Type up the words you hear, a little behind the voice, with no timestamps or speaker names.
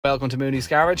Welcome to Mooneys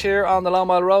Garage here on the Long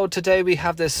Mile Road. Today we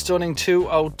have this stunning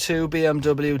 202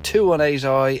 BMW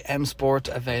 218i M Sport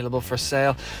available for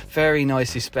sale. Very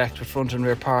nicely spec'd with front and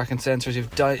rear parking sensors.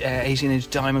 You've 18-inch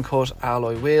diamond cut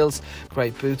alloy wheels,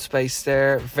 great boot space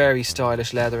there, very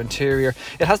stylish leather interior.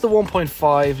 It has the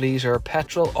 1.5 litre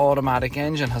petrol automatic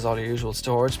engine, has all your usual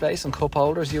storage space and cup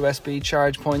holders, USB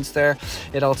charge points there.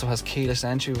 It also has keyless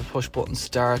entry with push button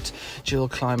start, dual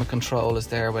climate control is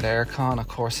there with aircon, of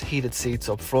course heated seats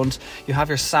up front. You have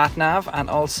your sat nav and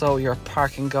also your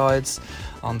parking guides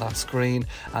on that screen,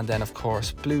 and then of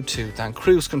course Bluetooth and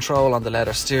cruise control on the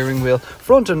leather steering wheel,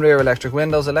 front and rear electric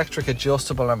windows, electric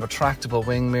adjustable and retractable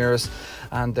wing mirrors,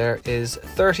 and there is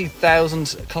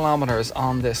 30,000 kilometers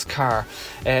on this car.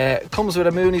 Comes with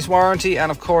a Mooneys warranty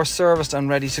and of course serviced and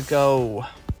ready to go.